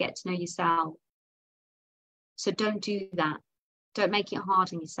bypass trying to get to know yourself. So don't do that. Don't make it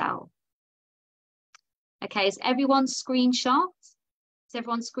hard on yourself. Okay, is everyone screenshot? Has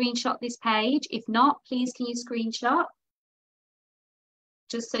everyone screenshot this page? If not, please can you screenshot?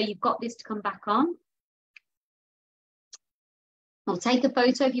 Just so you've got this to come back on. Or take a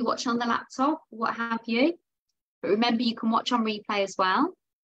photo if you watch on the laptop, what have you. But remember, you can watch on replay as well.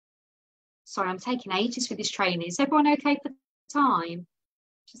 Sorry, I'm taking ages for this training. Is everyone okay for time?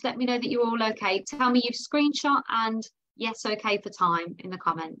 Just let me know that you're all okay. Tell me you've screenshot and yes, okay for time in the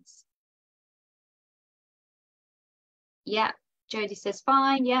comments. Yeah. Jodie says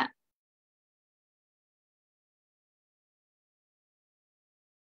fine. Yeah.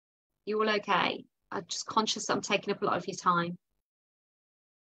 You all okay? I'm just conscious that I'm taking up a lot of your time.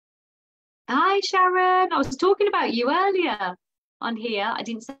 Hi, Sharon. I was talking about you earlier on here. I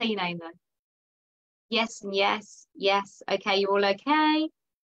didn't say your name though. Yes and yes. Yes. Okay. You're all okay?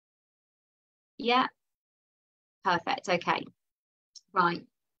 Yeah. Perfect. Okay. Right.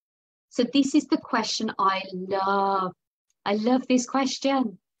 So this is the question I love. I love this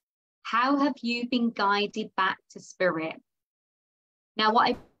question. How have you been guided back to spirit? Now, what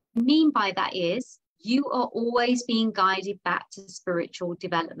I mean by that is you are always being guided back to spiritual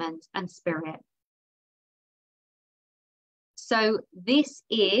development and spirit. So this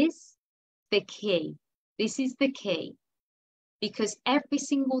is the key. This is the key. Because every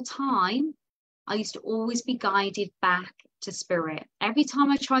single time I used to always be guided back to spirit. Every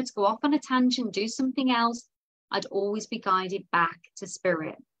time I tried to go off on a tangent, do something else, I'd always be guided back to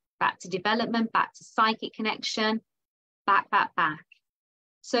spirit, back to development, back to psychic connection, back.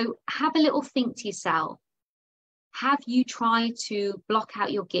 So have a little think to yourself. Have you tried to block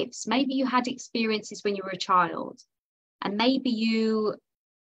out your gifts? Maybe you had experiences when you were a child, and maybe you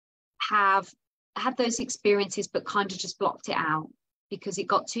have had those experiences but kind of just blocked it out because it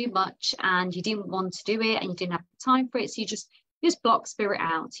got too much and you didn't want to do it and you didn't have time for it. So you just block spirit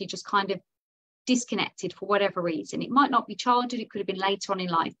out. You just kind of disconnected for whatever reason. It might not be childhood, it could have been later on in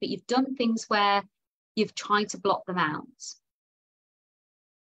life, but you've done things where you've tried to block them out.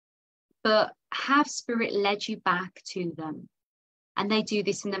 But have spirit led you back to them? And they do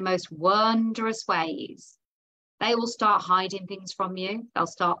this in the most wondrous ways. They will start hiding things from you. They'll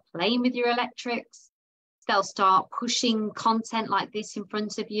start playing with your electrics. They'll start pushing content like this in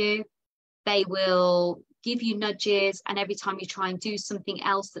front of you. They will give you nudges, and every time you try and do something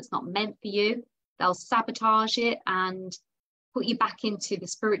else that's not meant for you, they'll sabotage it and put you back into the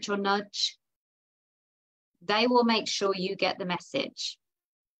spiritual nudge. They will make sure you get the message.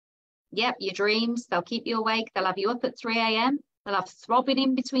 Yep, your dreams, they'll keep you awake. They'll have you up at 3 a.m. They'll have throbbing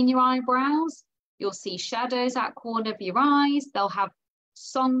in between your eyebrows. You'll see shadows out corner of your eyes. They'll have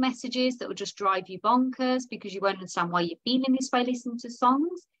song messages that will just drive you bonkers because you won't understand why you're feeling this way listening to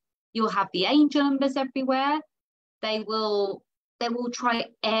songs. You'll have the angel numbers everywhere. They will try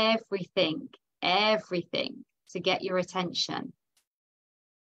everything to get your attention.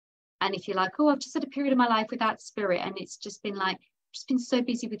 And if you're like, oh, I've just had a period of my life without spirit, and it's just been like, just been so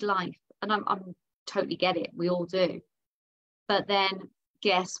busy with life, and I'm totally get it. We all do. But then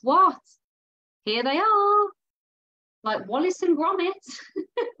guess what? Here they are, like Wallace and Gromit,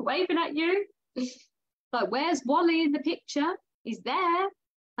 waving at you. Like, where's Wally in the picture? He's there.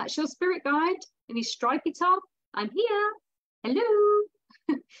 That's your spirit guide in his stripy top. I'm here.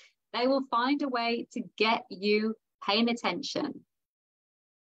 Hello. They will find a way to get you paying attention.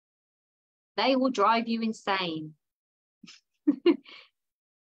 They will drive you insane.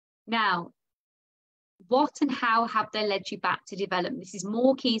 Now, what and how have they led you back to development? This is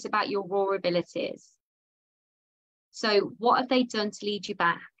more keys about your raw abilities. So what have they done to lead you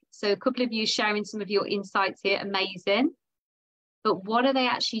back? So a couple of you sharing some of your insights here, amazing. But what are they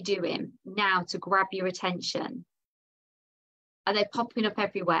actually doing now to grab your attention? Are they popping up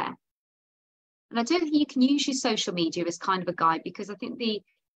everywhere? And I don't think you can use your social media as kind of a guide, because I think the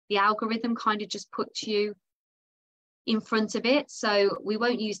algorithm kind of just puts you in front of it. So we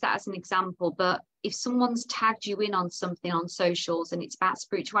won't use that as an example, but if someone's tagged you in on something on socials and it's about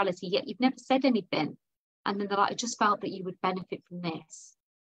spirituality, yet you've never said anything, and then they're like, I just felt that you would benefit from this.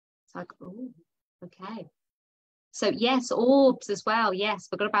 It's like, oh, okay. So yes, orbs as well. Yes,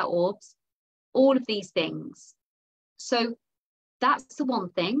 forgot about orbs. All of these things. So that's the one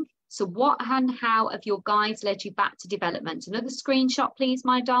thing. So what and how have your guides led you back to development? Another screenshot, please,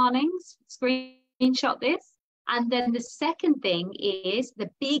 my darlings. Screenshot this. And then the second thing is, the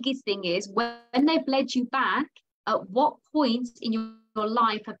biggest thing is, when they've led you back, at what point in your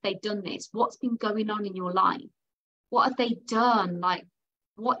life have they done this? What's been going on in your life? What have they done? Like,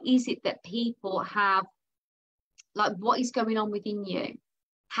 what is it that people have, like, what is going on within you?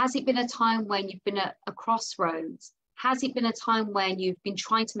 Has it been a time when you've been at a crossroads? Has it been a time when you've been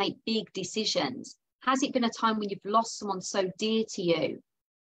trying to make big decisions? Has it been a time when you've lost someone so dear to you?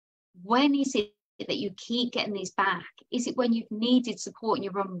 When is it that you keep getting these back? Is it when you've needed support and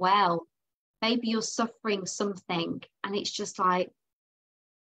you're unwell? Maybe you're suffering something and it's just like,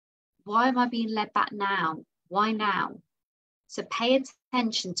 why am I being led back now? Why now? So pay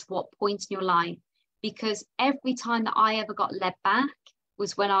attention to what point in your life, because every time that I ever got led back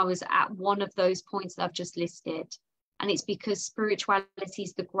was when I was at one of those points that I've just listed. And it's because spirituality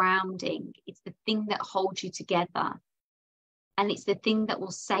is the grounding. It's the thing that holds you together. And it's the thing that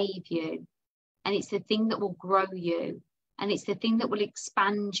will save you. And it's the thing that will grow you. And it's the thing that will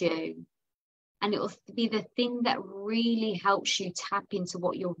expand you. And it will be the thing that really helps you tap into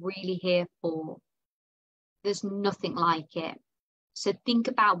what you're really here for. There's nothing like it. So think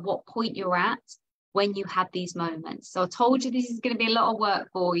about what point you're at when you have these moments. So I told you this is going to be a lot of work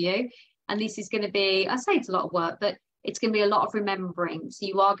for you. And this is going to be, I say it's a lot of work, but it's going to be a lot of remembering. So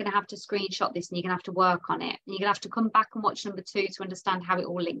you are going to have to screenshot this and you're going to have to work on it. And you're going to have to come back and watch number 2 to understand how it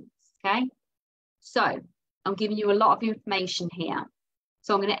all links. Okay. So I'm giving you a lot of information here.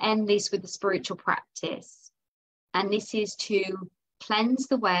 So I'm going to end this with the spiritual practice. And this is to cleanse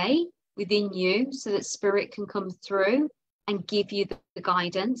the way within you so that spirit can come through and give you the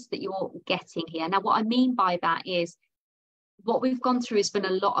guidance that you're getting here. Now, what I mean by that is what we've gone through has been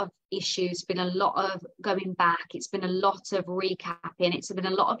a lot of issues, been a lot of going back. It's been a lot of recapping. It's been a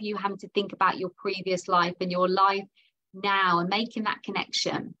lot of you having to think about your previous life and your life now and making that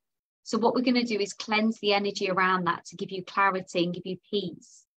connection. So what we're going to do is cleanse the energy around that to give you clarity and give you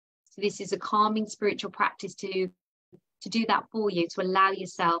peace. So this is a calming spiritual practice to do that for you, to allow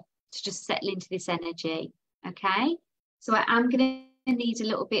yourself to just settle into this energy. Okay. So I am going to need a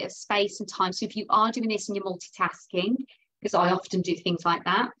little bit of space and time. So if you are doing this and you're multitasking, because I often do things like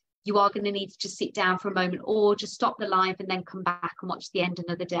that, you are going to need to just sit down for a moment or just stop the live and then come back and watch the end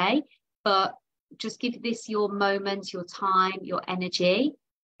another day. But just give this your moment, your time, your energy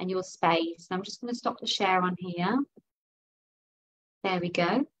and your space. I'm just going to stop the share on here. There we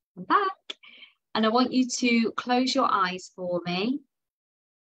go. I'm back. And I want you to close your eyes for me.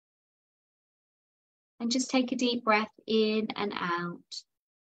 And just take a deep breath in and out.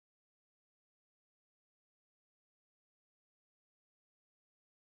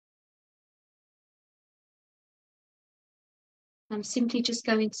 I'm simply just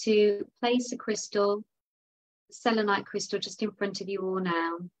going to place a crystal, a selenite crystal, just in front of you all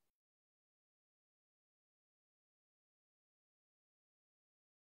now.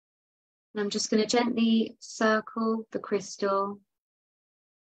 And I'm just going to gently circle the crystal.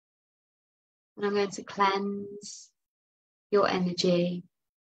 And I'm going to cleanse your energy.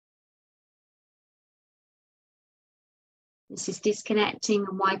 This is disconnecting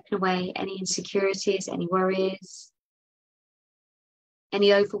and wiping away any insecurities, any worries,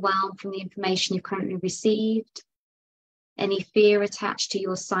 any overwhelm from the information you've currently received, any fear attached to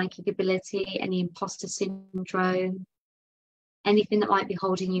your psychic ability, any imposter syndrome, anything that might be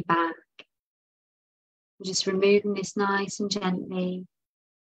holding you back. I'm just removing this nice and gently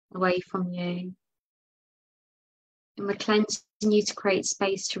away from you. And we're cleansing you to create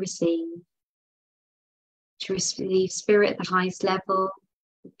space to receive spirit at the highest level,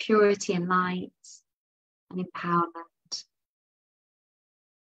 with purity and light and empowerment.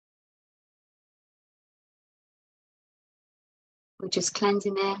 We're just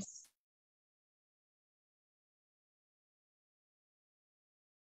cleansing this.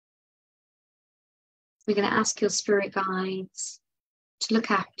 We're going to ask your spirit guides to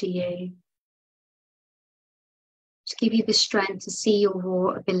look after you, to give you the strength to see your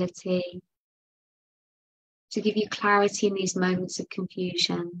raw ability, to give you clarity in these moments of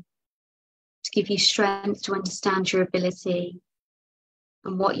confusion, to give you strength to understand your ability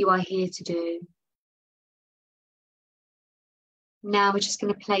and what you are here to do. Now we're just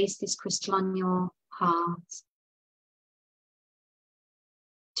going to place this crystal on your heart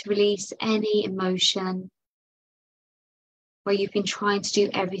to release any emotion where you've been trying to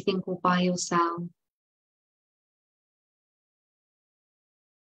do everything all by yourself.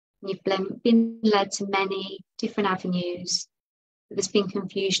 You've been led to many different avenues, but there's been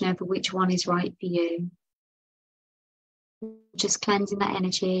confusion over which one is right for you. Just cleansing that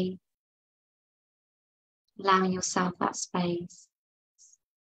energy, allowing yourself that space.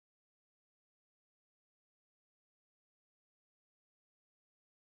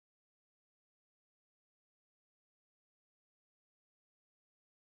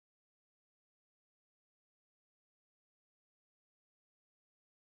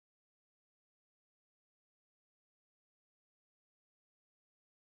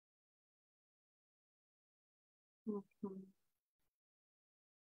 Okay.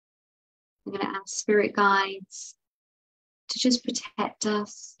 I'm going to ask spirit guides to just protect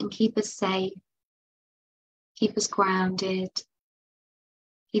us and keep us safe, keep us grounded,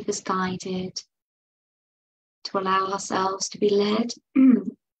 keep us guided, to allow ourselves to be led,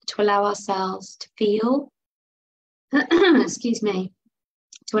 to allow ourselves to feel, excuse me,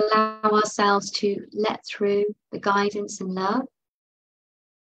 to allow ourselves to let through the guidance and love,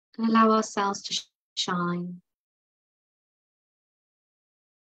 and allow ourselves to shine.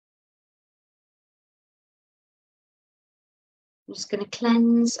 I'm just going to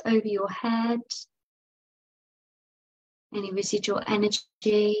cleanse over your head, any residual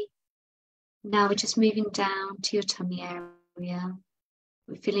energy. Now we're just moving down to your tummy area.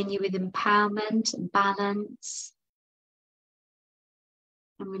 We're filling you with empowerment and balance,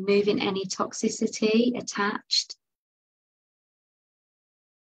 and removing any toxicity attached.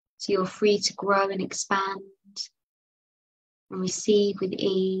 So you're free to grow and expand and receive with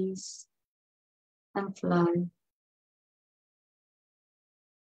ease and flow.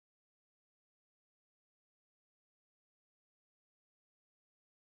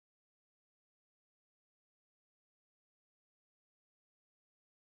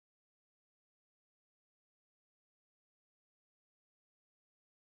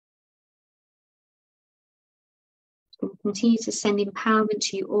 We'll continue to send empowerment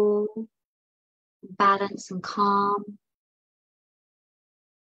to you all, balance and calm.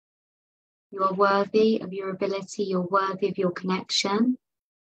 You are worthy of your ability, you're worthy of your connection,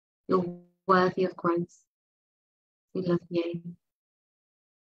 you're worthy of growth. We love you.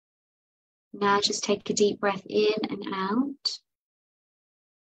 Now just take a deep breath in and out.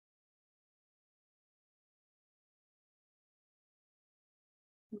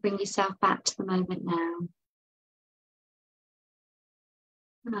 Bring yourself back to the moment now.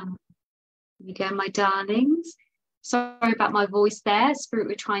 Oh, here we go, my darlings. Sorry about my voice there. Spirit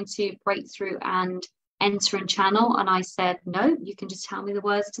were trying to break through and enter and channel, and I said, no, you can just tell me the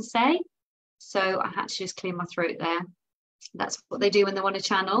words to say. So I had to just clear my throat there. That's what they do when they want to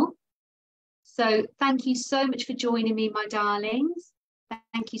channel. So thank you so much for joining me, my darlings.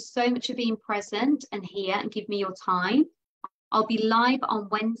 Thank you so much for being present and here and give me your time. I'll be live on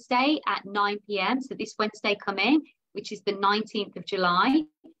Wednesday at 9 p.m. So this Wednesday coming, which is the 19th of July,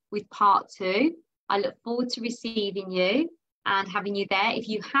 with part 2. I look forward to receiving you and having you there. If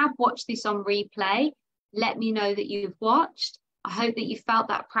you have watched this on replay, let me know that you've watched. I hope that you felt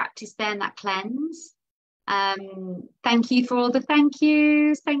that practice there and that cleanse. Thank you for all the thank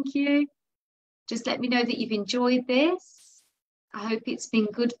yous. Thank you. Just let me know that you've enjoyed this. I hope it's been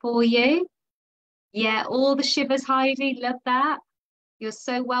good for you. Yeah, all the shivers, Heidi. Love that. You're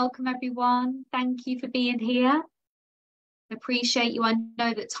so welcome, everyone. Thank you for being here. Appreciate you. I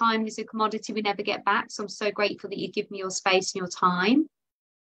know that time is a commodity we never get back, so I'm so grateful that you give me your space and your time.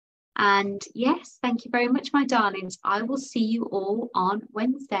 And yes, thank you very much, my darlings. I will see you all on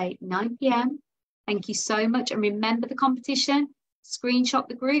Wednesday, 9 p.m. Thank you so much. And remember the competition, screenshot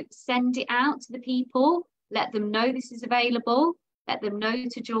the group, send it out to the people, let them know this is available, let them know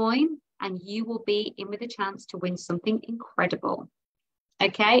to join, and you will be in with a chance to win something incredible.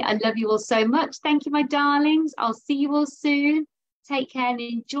 Okay, I love you all so much. Thank you, my darlings. I'll see you all soon. Take care and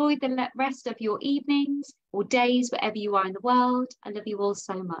enjoy the rest of your evenings or days, wherever you are in the world. I love you all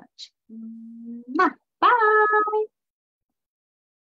so much. Bye.